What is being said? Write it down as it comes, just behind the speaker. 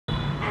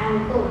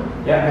I'm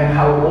good. Yeah, and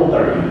how old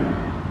are you?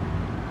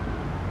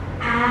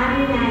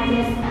 I'm 9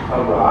 years old.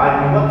 Alright,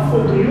 and what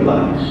food do you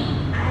like?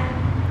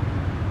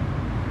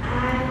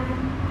 I'm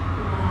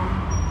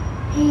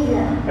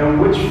pizza. And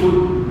which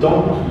food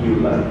don't you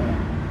like?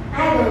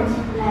 I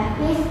don't like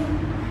fish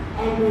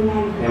and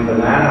banana. And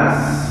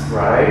bananas,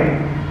 right?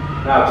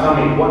 Now tell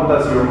me, what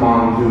does your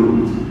mom do?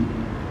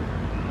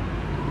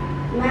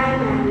 My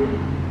mom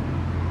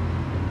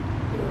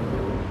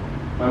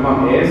My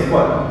mom is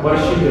what? What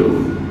does she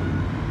do?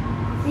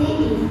 she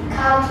is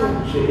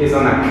counting. She is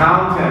an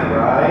accountant,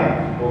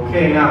 right?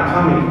 Okay, now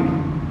tell me,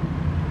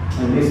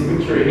 in this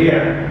picture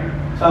here,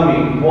 tell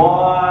me,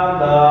 what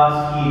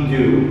does he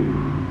do?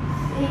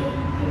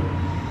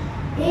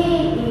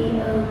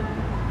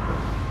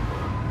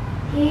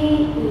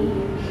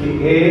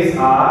 He is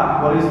a,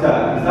 what is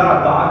that? Is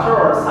that a doctor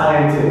or a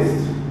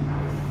scientist?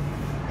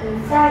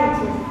 A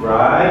scientist.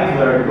 Right,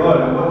 very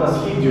good. And what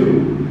does he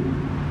do?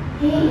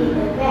 He is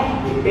a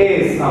vet. He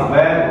is a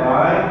vet,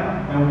 right?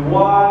 And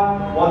what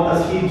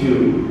does he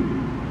do?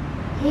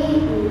 He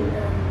is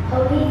a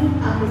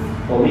police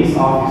officer. Police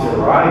officer,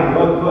 right?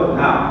 Good, good.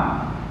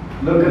 Now,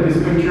 look at this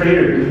picture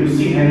here. Do you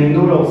see any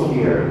noodles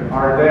here?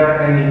 Are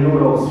there any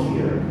noodles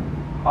here?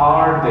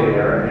 Are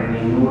there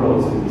any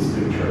noodles in this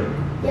picture?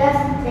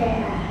 Yes,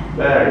 there are.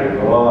 Very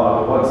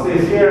good. What's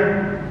this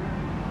here?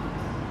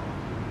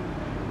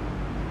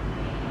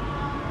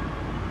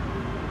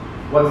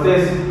 What's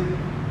this?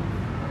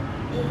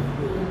 It's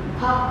the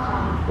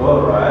popcorn.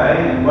 Good, right?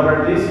 And what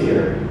are these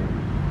here?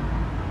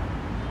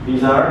 They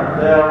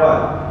are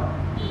what?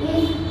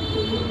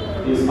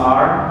 These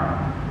are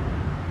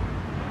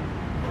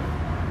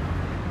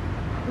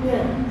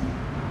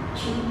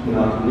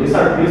no, these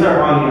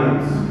are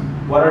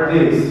onions. What are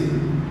these?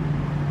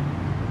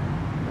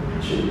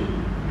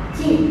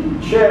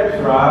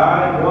 Chips,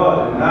 right?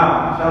 Good.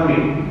 Now, tell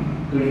me,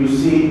 do you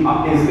see,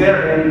 is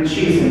there any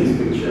cheese in this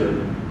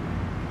picture?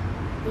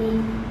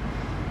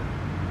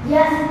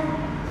 Yes,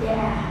 there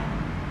are.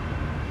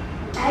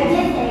 I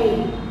just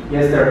ate.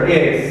 Yes, there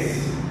is.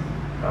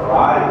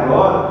 Alright, good.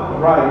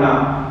 Alright,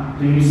 now,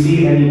 do you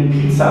see any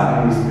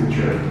pizza in this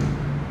picture?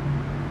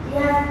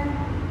 Yes,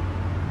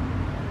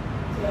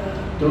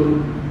 there.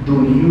 Do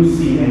you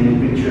see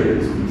any picture in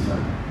this pizza?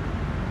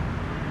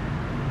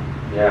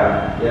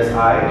 Yeah. Yes, Yes,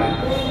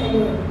 I do.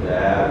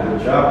 Yeah,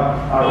 good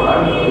job.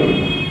 Alright,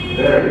 buddy.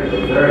 Very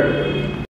good, very good.